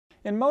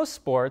In most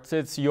sports,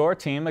 it's your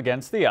team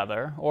against the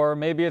other, or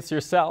maybe it's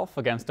yourself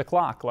against a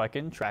clock, like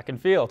in track and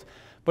field.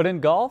 But in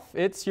golf,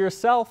 it's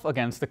yourself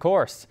against the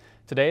course.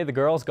 Today, the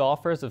girls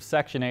golfers of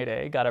Section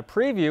 8A got a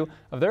preview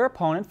of their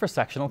opponent for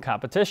sectional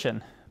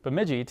competition,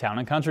 Bemidji Town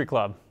and Country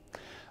Club.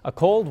 A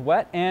cold,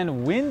 wet,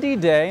 and windy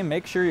day.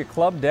 Make sure you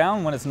club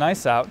down when it's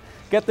nice out.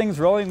 Get things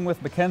rolling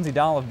with Mackenzie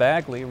Dahl of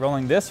Bagley,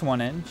 rolling this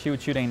one in. She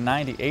would shoot a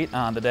 98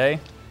 on the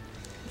day.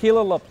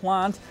 Keela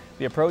LaPlante,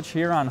 the approach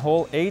here on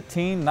hole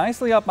 18,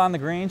 nicely up on the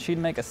green. She'd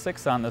make a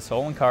 6 on this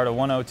hole and card a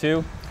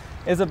 102.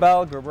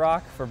 Isabel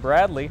Grabrock for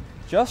Bradley,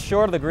 just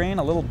short of the green,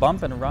 a little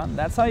bump and run.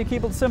 That's how you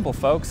keep it simple,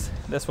 folks.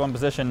 This one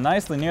positioned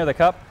nicely near the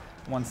cup,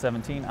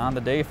 117 on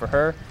the day for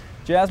her.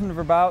 Jasmine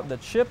Verbout, the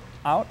chip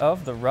out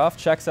of the rough,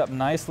 checks up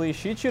nicely.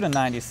 She'd shoot a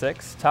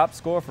 96. Top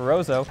score for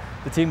Roseau.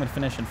 The team would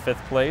finish in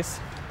 5th place.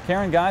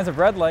 Karen Guys of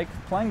Red Lake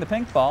playing the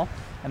pink ball,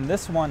 and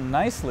this one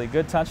nicely,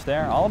 good touch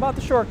there, all about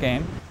the short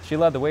game. She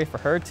led the way for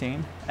her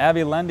team.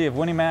 Abby Lendy of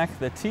Winnimac,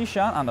 the tee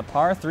shot on the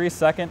par 3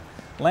 second,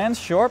 lands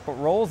short but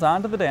rolls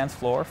onto the dance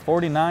floor.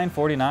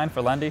 49-49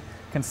 for Lendy,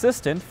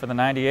 consistent for the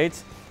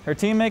 98s. Her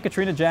teammate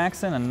Katrina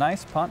Jackson, a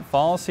nice punt,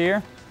 falls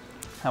here.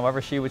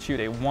 However, she would shoot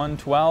a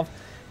 112.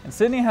 And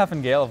Sydney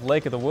Heffengale of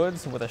Lake of the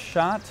Woods with a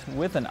shot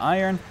with an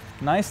iron,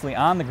 nicely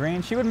on the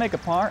green. She would make a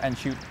par and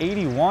shoot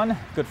 81,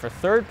 good for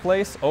 3rd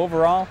place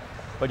overall.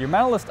 But your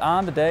medalist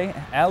on today,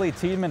 Allie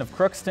Tiedemann of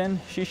Crookston,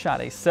 she shot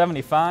a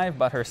 75,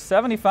 but her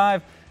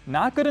 75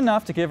 not good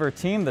enough to give her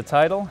team the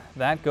title.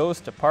 That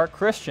goes to Park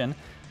Christian.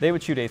 They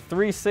would shoot a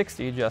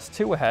 360, just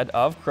 2 ahead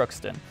of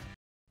Crookston.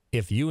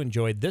 If you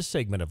enjoyed this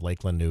segment of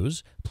Lakeland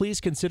News, please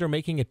consider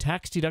making a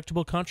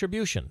tax-deductible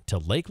contribution to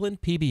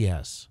Lakeland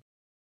PBS.